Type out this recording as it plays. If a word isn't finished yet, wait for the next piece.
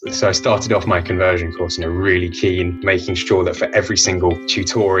So I started off my conversion course, really keen, making sure that for every single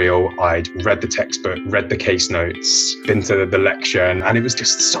tutorial, I'd read the textbook, read the case notes, been to the lecture, and it was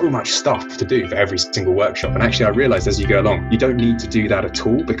just so much stuff to do for every single workshop. And actually, I realized as you go along, you don't need to do that at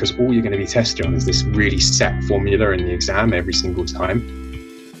all, because all you're going to be tested on is this really set formula in the exam every single time.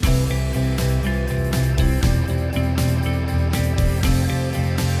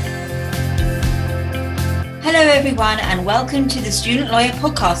 Hello everyone, and welcome to the Student Lawyer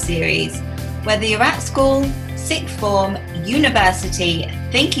podcast series. Whether you're at school, sixth form, university,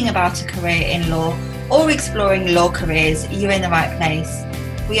 thinking about a career in law, or exploring law careers, you're in the right place.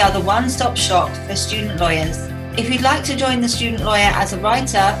 We are the one-stop shop for student lawyers. If you'd like to join the Student Lawyer as a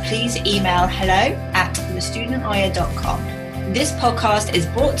writer, please email hello@thestudentlawyer.com. This podcast is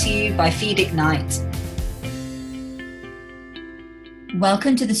brought to you by Feed Ignite.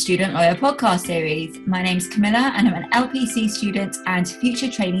 Welcome to the Student Lawyer podcast series. My name's Camilla and I'm an LPC student and future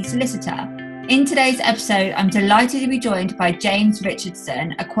trainee solicitor. In today's episode, I'm delighted to be joined by James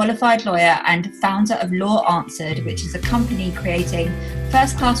Richardson, a qualified lawyer and founder of Law Answered, which is a company creating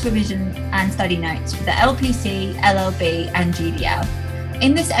first-class revision and study notes for the LPC, LLB and GDL.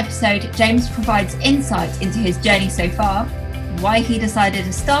 In this episode, James provides insights into his journey so far, why he decided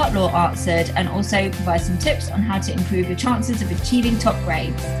to start Law Answered, and also provide some tips on how to improve your chances of achieving top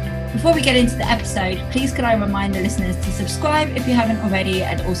grades. Before we get into the episode, please could I remind the listeners to subscribe if you haven't already,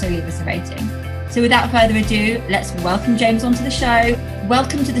 and also leave us a rating. So without further ado, let's welcome James onto the show.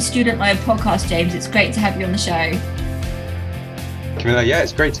 Welcome to the Student Lawyer podcast, James. It's great to have you on the show. Camilla, yeah,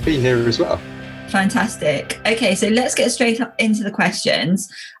 it's great to be here as well. Fantastic. Okay, so let's get straight up into the questions.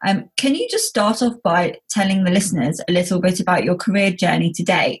 Can you just start off by telling the listeners a little bit about your career journey to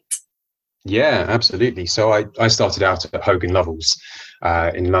date? Yeah, absolutely. So I started out at Hogan Lovells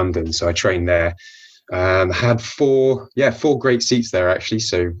in London. So I trained there. Had four great seats there actually.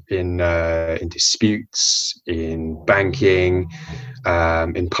 So in disputes, in banking,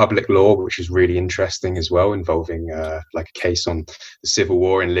 in public law, which is really interesting as well, involving like a case on the civil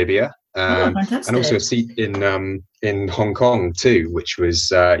war in Libya. And also a seat in Hong Kong too, which was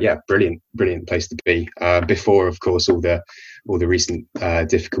brilliant place to be. Before, of course, all the recent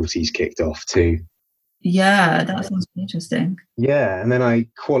difficulties kicked off too. Yeah, that sounds interesting. Yeah, and then I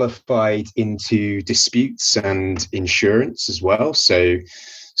qualified into disputes and insurance as well. So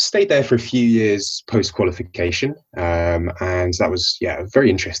stayed there for a few years post qualification, and that was very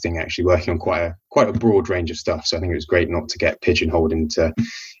interesting actually, working on quite a broad range of stuff. So I think it was great not to get pigeonholed into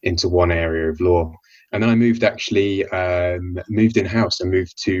one area of law. And then I moved in-house. I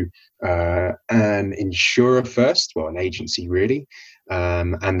moved to an insurer first, an agency really,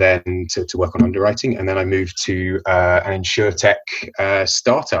 and then to work on underwriting. And then I moved to an insurtech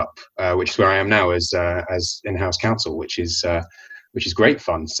startup, which is where I am now as in-house counsel, which is great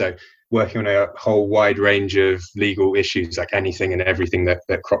fun. So working on a whole wide range of legal issues, like anything and everything that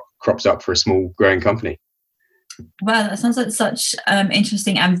crops up for a small growing company. Wow, that sounds like such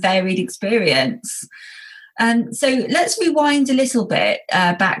interesting and varied experience. So let's rewind a little bit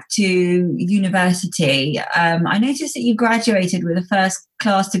back to university. I noticed that you graduated with a first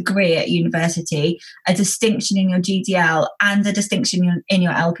class degree at university, a distinction in your GDL and a distinction in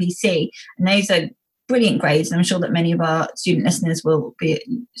your LPC. And those are brilliant grades, and I'm sure that many of our student listeners will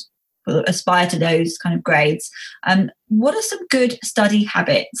aspire to those kind of grades. What are some good study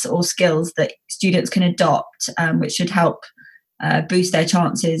habits or skills that students can adopt, which should help boost their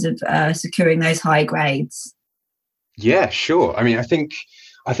chances of securing those high grades? Yeah, sure. I mean, I think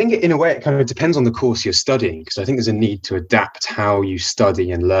in a way it kind of depends on the course you're studying, because I think there's a need to adapt how you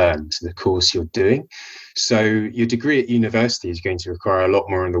study and learn to the course you're doing. So your degree at university is going to require a lot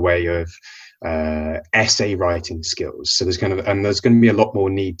more in the way of essay writing skills. So there's going to be a lot more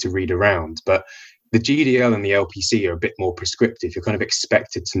need to read around. But the GDL and the LPC are a bit more prescriptive. You're kind of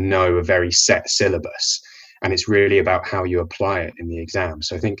expected to know a very set syllabus, and it's really about how you apply it in the exam.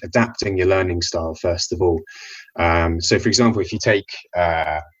 So I think adapting your learning style first of all. So for example, if you take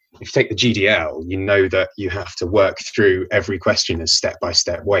the GDL, you know that you have to work through every question in a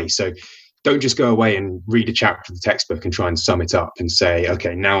step-by-step way. So don't just go away and read a chapter of the textbook and try and sum it up and say,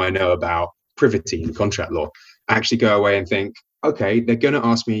 okay, now I know about privity and contract law. Actually go away and think, okay, they're going to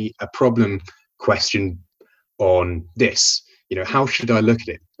ask me a problem question on this. How should I look at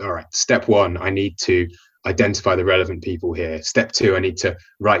it? All right, step one, I need to identify the relevant people here. Step two, I need to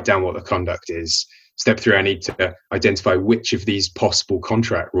write down what the conduct is. Step three, I need to identify which of these possible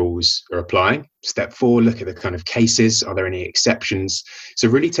contract rules are applying. Step four, look at the kind of cases. Are there any exceptions? So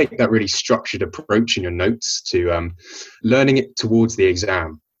really take that really structured approach in your notes to learning it towards the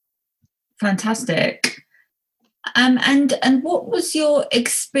exam. Fantastic. And what was your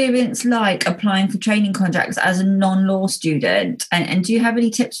experience like applying for training contracts as a non-law student? And do you have any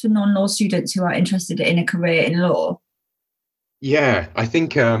tips for non-law students who are interested in a career in law? Yeah, I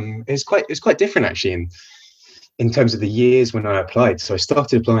think it's quite different actually in terms of the years when I applied. So I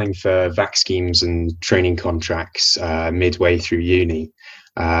started applying for VAC schemes and training contracts midway through uni.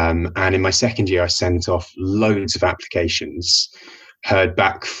 And in my second year, I sent off loads of applications, heard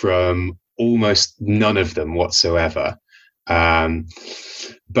back from almost none of them whatsoever. Um,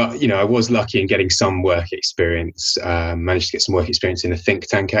 but I was lucky in getting some work experience. Managed to get some work experience in a think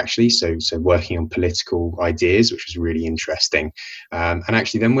tank actually, so working on political ideas, which was really interesting. And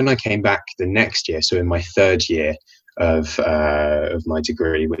actually, then when I came back the next year, so in my third year of my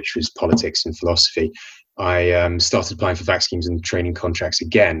degree, which was politics and philosophy, I started applying for VAC schemes and training contracts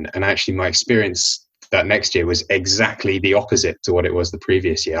again. And actually, my experience that next year was exactly the opposite to what it was the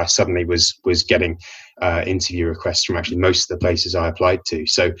previous year. I suddenly was getting interview requests from actually most of the places I applied to.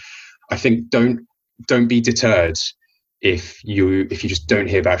 So I think don't be deterred if you just don't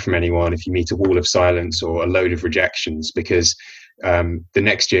hear back from anyone, if you meet a wall of silence or a load of rejections, because the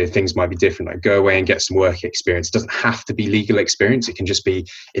next year things might be different. Like, go away and get some work experience. It doesn't have to be legal experience. It can just be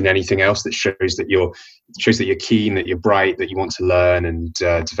in anything else that shows that you're keen, that you're bright, that you want to learn and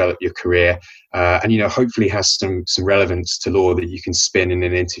develop your career. And hopefully has some relevance to law that you can spin in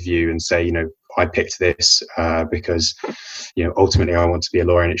an interview and say, I picked this because ultimately I want to be a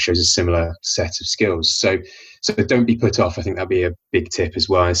lawyer, and it shows a similar set of skills. So don't be put off. I think that'd be a big tip as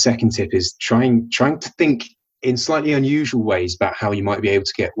well. And second tip is trying to think in slightly unusual ways about how you might be able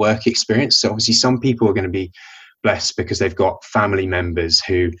to get work experience. So obviously some people are going to be blessed because they've got family members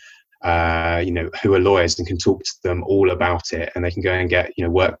who are lawyers and can talk to them all about it, and they can go and get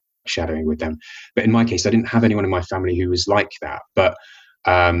work shadowing with them. But in my case, I didn't have anyone in my family who was like that. But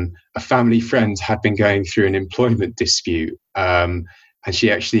a family friend had been going through an employment dispute, and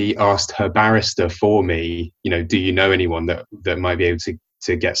she actually asked her barrister for me, do you know anyone that might be able to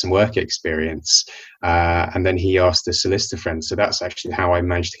get some work experience? And then he asked a solicitor friend. So that's actually how I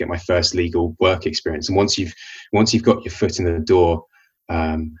managed to get my first legal work experience. And once you've got your foot in the door,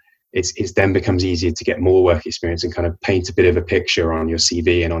 it then becomes easier to get more work experience and kind of paint a bit of a picture on your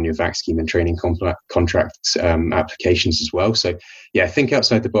CV and on your VAC scheme and training contract applications as well. So yeah, think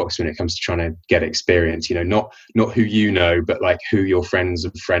outside the box when it comes to trying to get experience. Not who you know, but like who your friends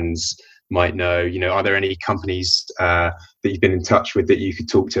of friends might know. Are there any companies that you've been in touch with that you could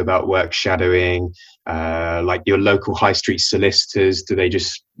talk to about work shadowing? Like your local high street solicitors, do they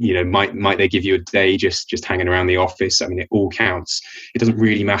just might they give you a day just hanging around the office? I mean, it all counts. It doesn't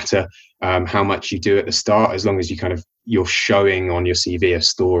really matter how much you do at the start, as long as you're showing on your CV a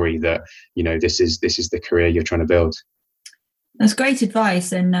story that this is the career you're trying to build. That's great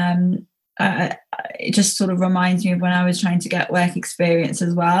advice. And it just sort of reminds me of when I was trying to get work experience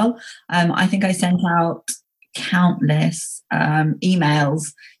as well. I think I sent out countless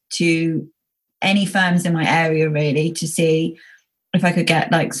emails to any firms in my area really to see if I could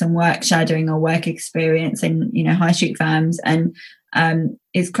get like some work shadowing or work experience in high street firms. And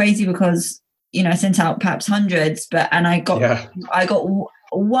it's crazy because I sent out perhaps hundreds, and I got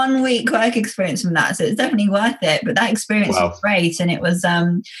 1 week work experience from that, so it's definitely worth it. But that experience was great, and it was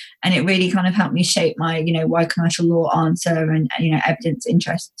and it really kind of helped me shape my why commercial law answer and evidence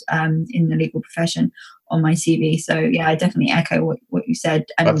interest in the legal profession on my CV. So yeah, I definitely echo what you said.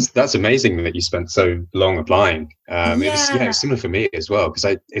 And that's amazing that you spent so long applying. It was similar for me as well,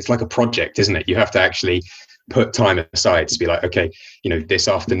 because it's like a project, isn't it? You have to actually put time aside to be like, okay, this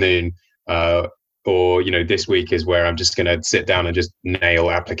afternoon or this week is where I'm just going to sit down and just nail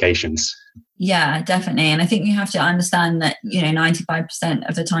applications. Yeah, definitely. And I think you have to understand that 95%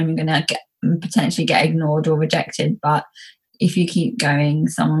 of the time you're going to potentially get ignored or rejected, but if you keep going,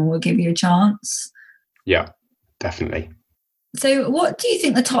 someone will give you a chance. Yeah, definitely. So what do you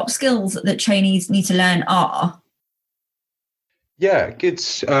think the top skills that trainees need to learn are? Yeah,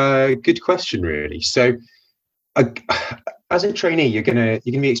 good question really. So as a trainee, you're gonna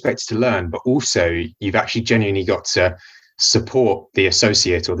be expected to learn, but also you've actually genuinely got to support the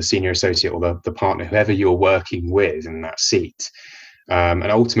associate or the senior associate or the partner, whoever you're working with in that seat. And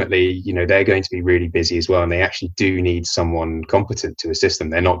ultimately, they're going to be really busy as well, and they actually do need someone competent to assist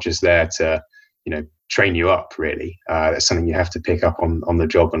them. They're not just there to, train you up, really. That's something you have to pick up on the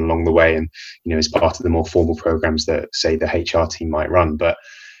job and along the way, and as part of the more formal programs that, say, the HR team might run. But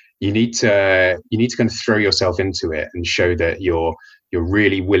you need to kind of throw yourself into it and show that you're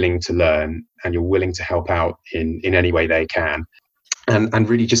really willing to learn and you're willing to help out in any way they can, and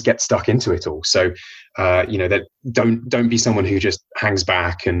really just get stuck into it all. So that don't be someone who just hangs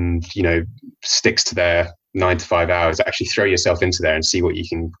back and sticks to their 9 to 5 hours, actually throw yourself into there and see what you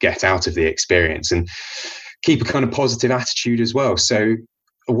can get out of the experience, and keep a kind of positive attitude as well. So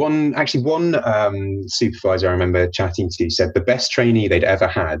one supervisor I remember chatting to said the best trainee they'd ever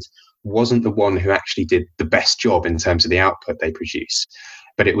had wasn't the one who actually did the best job in terms of the output they produce,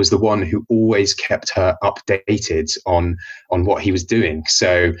 but it was the one who always kept her updated on what he was doing.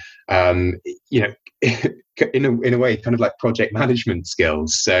 So in a way, kind of like project management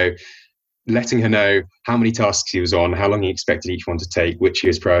skills. So letting her know how many tasks he was on, how long he expected each one to take, which he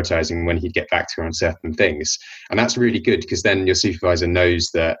was prioritizing, when he'd get back to her on certain things. And that's really good, because then your supervisor knows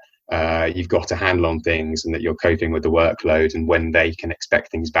that you've got a handle on things and that you're coping with the workload and when they can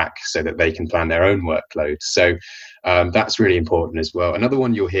expect things back so that they can plan their own workload. So that's really important as well. Another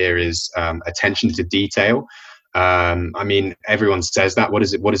one you'll hear is attention to detail. I mean, everyone says that. What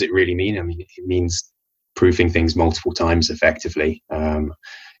does it really mean? I mean, it means proofing things multiple times effectively,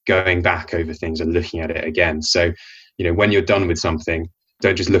 going back over things and looking at it again. So, when you're done with something,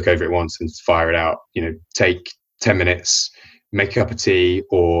 don't just look over it once and fire it out. Take 10 minutes, make a cup of tea,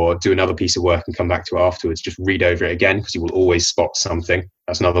 or do another piece of work and come back to it afterwards. Just read over it again, because you will always spot something.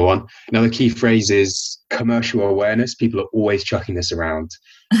 That's another one. Another key phrase is commercial awareness. People are always chucking this around.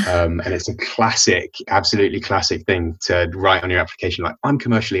 And it's a classic, absolutely classic thing to write on your application, like, I'm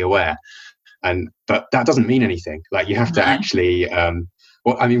commercially aware. But that doesn't mean anything. Like, you have to actually,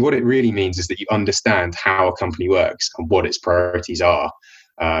 what it really means is that you understand how a company works and what its priorities are.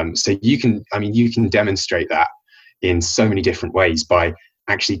 So you can demonstrate that in so many different ways by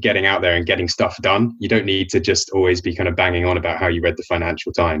actually getting out there and getting stuff done. You don't need to just always be kind of banging on about how you read the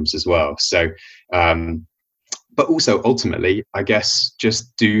Financial Times as well. So, but also ultimately, I guess,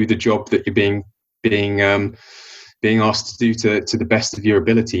 just do the job that you're being asked to do to the best of your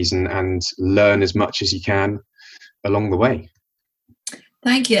abilities, and learn as much as you can along the way.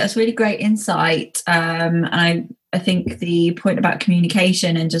 Thank you. That's really great insight. And I think the point about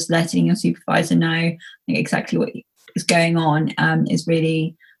communication and just letting your supervisor know exactly what is going on is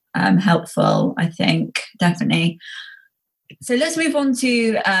really helpful, I think, definitely. So let's move on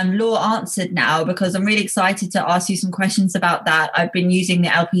to Law Answered now, because I'm really excited to ask you some questions about that. I've been using the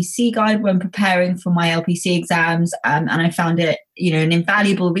LPC guide when preparing for my LPC exams, and I found it, an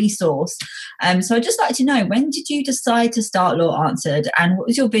invaluable resource. So I'd just like to know, when did you decide to start Law Answered, and what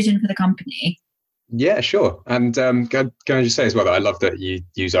was your vision for the company? Yeah, sure. And can I just say as well that I love that you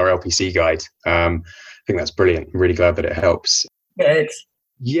use our LPC guide. I think that's brilliant. I'm really glad that it helps. Good.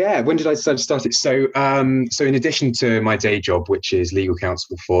 Yeah, when did I decide to start it? So in addition to my day job, which is legal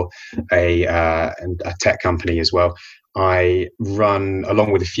counsel for a tech company as well, I run,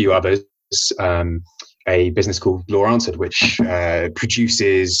 along with a few others, a business called Law Answered, which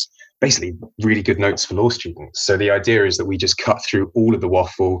produces basically really good notes for law students. So the idea is that we just cut through all of the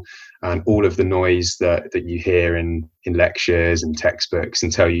waffle and all of the noise that you hear in lectures and textbooks,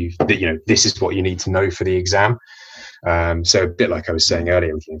 and tell you that this is what you need to know for the exam. So a bit like I was saying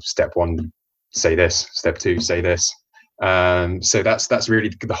earlier, step one, say this. Step two, say this. So that's really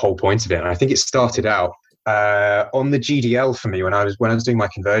the whole point of it. And I think it started out on the GDL for me when I was doing my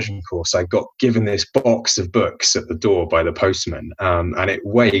conversion course. I got given this box of books at the door by the postman, and it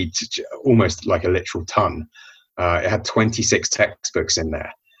weighed almost like a literal ton. It had 26 textbooks in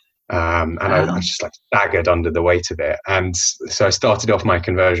there. And wow. I was just like staggered under the weight of it. And so I started off my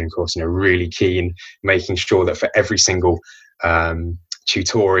conversion course, really keen, making sure that for every single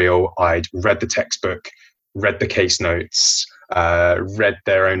tutorial, I'd read the textbook, read the case notes, read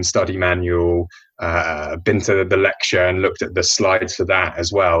their own study manual, been to the lecture and looked at the slides for that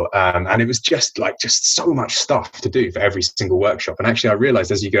as well. And it was just so much stuff to do for every single workshop. And actually, I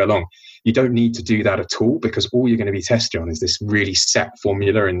realized as you go along, you don't need to do that at all, because all you're going to be tested on is this really set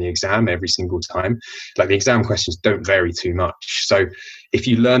formula in the exam every single time. Like, the exam questions don't vary too much. So if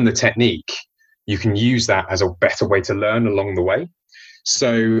you learn the technique, you can use that as a better way to learn along the way.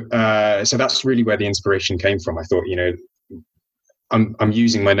 So that's really where the inspiration came from. I thought, I'm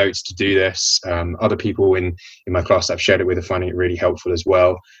using my notes to do this. Other people in my class I've shared it with are finding it really helpful as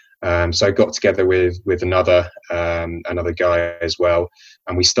well. So I got together with another guy as well,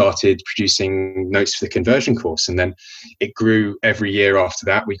 and we started producing notes for the conversion course. And then it grew every year after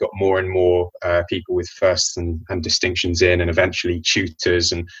that. We got more and more people with firsts and distinctions in, and eventually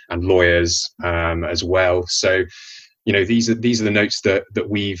tutors and lawyers as well. So, these are the notes that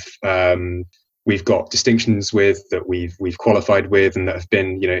we've got distinctions with, that we've qualified with, and that have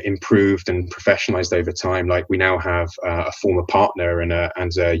been improved and professionalized over time. Like, we now have a former partner and a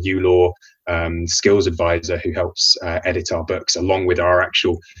ULaw skills advisor who helps edit our books, along with our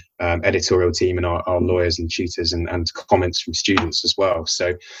actual editorial team and our lawyers and tutors and comments from students as well.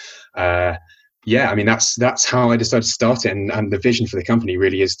 So Yeah, I mean, that's how I decided to start it, and the vision for the company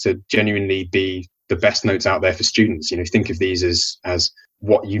really is to genuinely be the best notes out there for students. Think of these as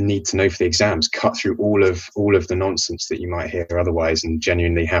what you need to know for the exams. Cut through all of the nonsense that you might hear otherwise, and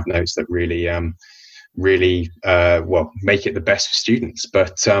genuinely have notes that really make it the best for students.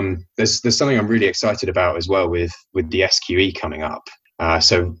 But there's something I'm really excited about as well with the SQE coming up.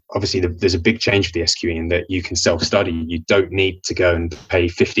 So obviously there's a big change for the SQE in that you can self-study. You don't need to go and pay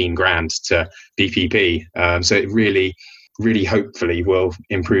 15 grand to BPP. So it really, really hopefully will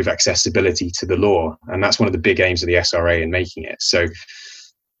improve accessibility to the law. And that's one of the big aims of the SRA in making it. So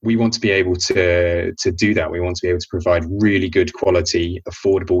we want to be able to do that. We want to be able to provide really good quality,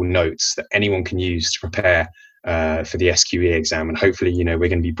 affordable notes that anyone can use to prepare for the SQE exam. And hopefully, we're going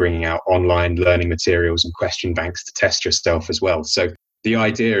to be bringing out online learning materials and question banks to test yourself as well. So the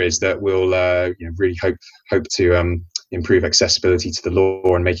idea is that we'll really hope to improve accessibility to the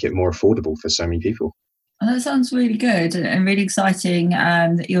law and make it more affordable for so many people. Well, that sounds really good and really exciting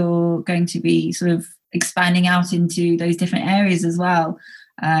that you're going to be sort of expanding out into those different areas as well.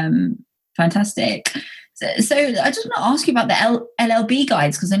 Fantastic. So I just want to ask you about the LLB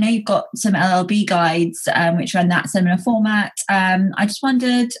guides, because I know you've got some LLB guides which are in that similar format. I just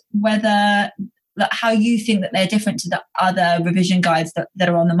wondered how you think that they're different to the other revision guides that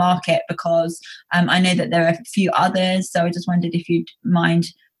are on the market, because I know that there are a few others. So I just wondered if you'd mind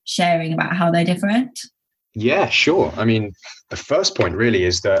sharing about how they're different. Yeah, sure. I mean, the first point really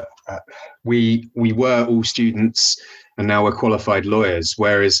is that we were all students and now we're qualified lawyers,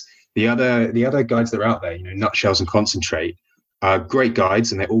 whereas the other guides that are out there, Nutshells and Concentrate, are great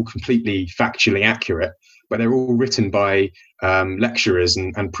guides and they're all completely factually accurate, but they're all written by lecturers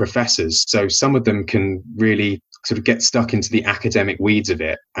and professors. So some of them can really sort of get stuck into the academic weeds of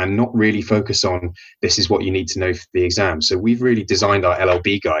it and not really focus on this is what you need to know for the exam. So we've really designed our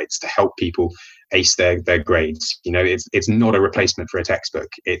LLB guides to help people ace their grades. It's not a replacement for a textbook.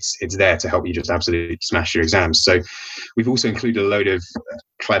 It's there to help you just absolutely smash your exams. So we've also included a load of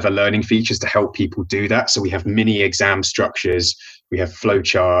clever learning features to help people do that. So we have mini exam structures, we have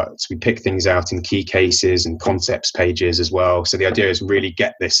flowcharts, we pick things out in key cases and concepts pages as well. So the idea is really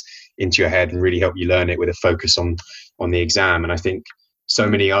get this into your head and really help you learn it with a focus on the exam. And I think so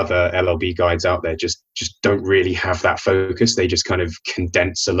many other LLB guides out there just don't really have that focus. They just kind of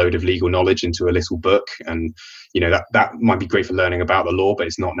condense a load of legal knowledge into a little book. And, that might be great for learning about the law, but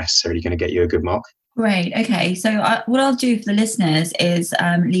it's not necessarily going to get you a good mark. Great. Okay. So what I'll do for the listeners is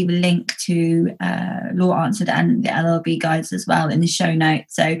leave a link to Law Answered and the LLB guides as well in the show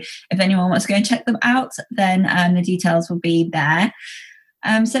notes. So if anyone wants to go and check them out, then the details will be there.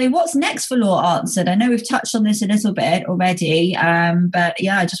 So what's next for Law Answered? I know we've touched on this a little bit already, but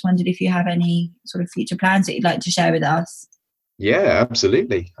yeah, I just wondered if you have any sort of future plans that you'd like to share with us. Yeah,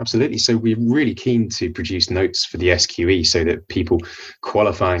 absolutely. So we're really keen to produce notes for the SQE so that people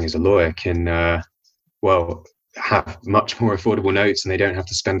qualifying as a lawyer can, have much more affordable notes, and they don't have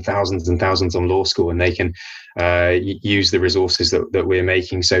to spend thousands and thousands on law school, and they can use the resources that we're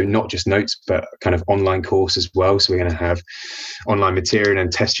making. So not just notes, but kind of online course as well. So we're going to have online material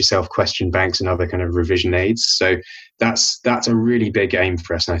and test yourself question banks and other kind of revision aids. So that's a really big aim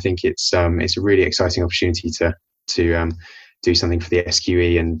for us, and I think it's a really exciting opportunity to do something for the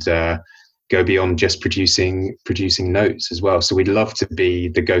SQE and go beyond just producing notes as well. So we'd love to be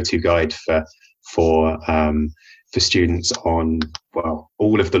the go-to guide for students on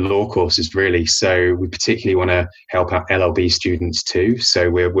all of the law courses really. So we particularly want to help out LLB students too. So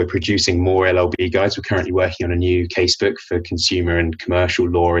we're producing more LLB guides. We're currently working on a new casebook for consumer and commercial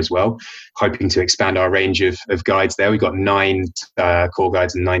law as well, hoping to expand our range of guides there. We've got 9 core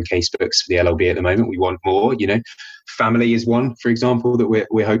guides and 9 casebooks for the LLB at the moment. We want more. Family is one, for example, that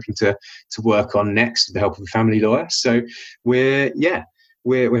we're hoping to work on next with the help of a family lawyer. So we're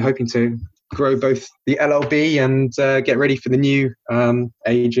hoping to grow both the LLB and get ready for the new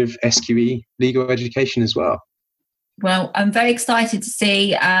age of SQE legal education as well. Well, I'm very excited to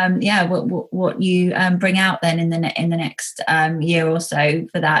see what you bring out then in the next year or so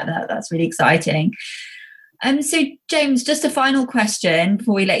for that. That's really exciting. So James, just a final question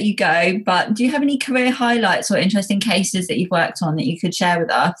before we let you go, but do you have any career highlights or interesting cases that you've worked on that you could share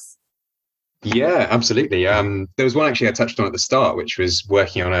with us? Yeah, absolutely. There was one actually I touched on at the start, which was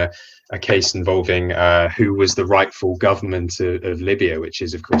working on a case involving who was the rightful government of Libya, which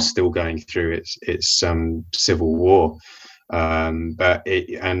is of course still going through its civil war.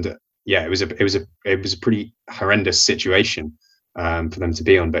 It was a pretty horrendous situation for them to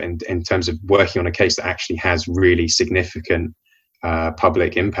be on. But in terms of working on a case that actually has really significant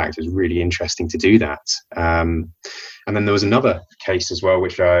public impact. It was really interesting to do that. And then there was another case as well,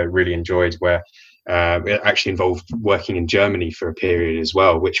 which I really enjoyed, where it actually involved working in Germany for a period as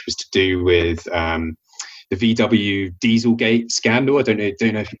well, which was to do with the VW Dieselgate scandal. I don't know if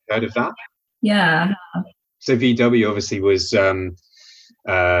you've heard of that. Yeah. So VW obviously was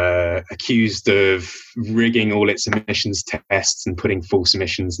accused of rigging all its emissions tests and putting false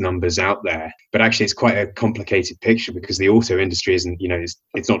emissions numbers out there. But actually, it's quite a complicated picture, because the auto industry isn't,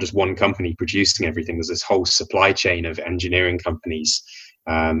 it's not just one company producing everything. There's this whole supply chain of engineering companies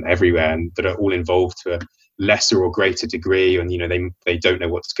everywhere, and that are all involved to a lesser or greater degree. And they don't know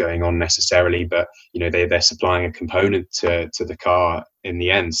what's going on necessarily, but they're supplying a component to the car in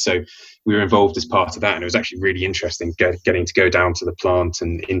the end. So we were involved as part of that, and it was actually really interesting getting to go down to the plant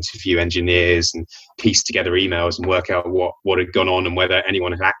and interview engineers and piece together emails and work out what had gone on and whether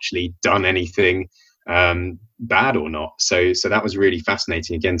anyone had actually done anything bad or not. So that was really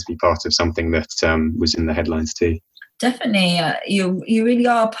fascinating, again, to be part of something that was in the headlines too. Definitely, you really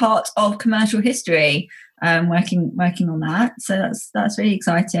are part of commercial history, working on that. So that's really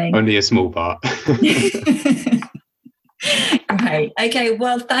exciting. Only a small part. Great. Okay,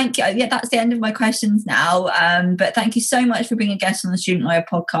 well, thank you. Yeah, that's the end of my questions now. But thank you so much for being a guest on the Student Lawyer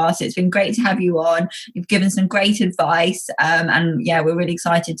podcast. It's been great to have you on. You've given some great advice. And yeah, we're really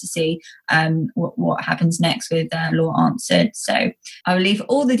excited to see what happens next with Law Answered. So I will leave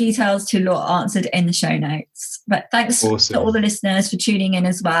all the details to Law Answered in the show notes. But thanks to all the listeners for tuning in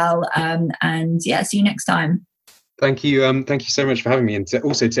as well. And yeah, see you next time. Thank you. Thank you so much for having me. And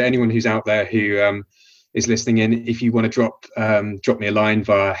also to anyone who's out there who is listening in, if you want to drop me a line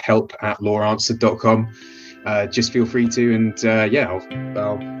via help@lawanswered.com, just feel free to, and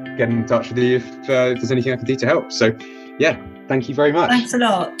I'll get in touch with you if there's anything I can do to help. So yeah, thank you very much. Thanks a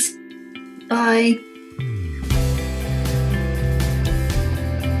lot. Bye.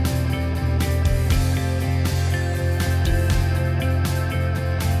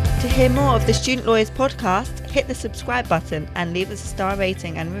 To hear more of the Student Lawyers podcast, hit the subscribe button and leave us a star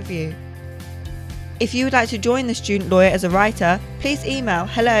rating and review. If you would like to join the Student Lawyer as a writer, please email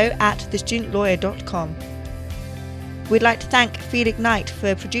hello@thestudentlawyer.com. We'd like to thank Felix Knight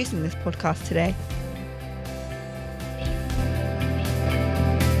for producing this podcast today.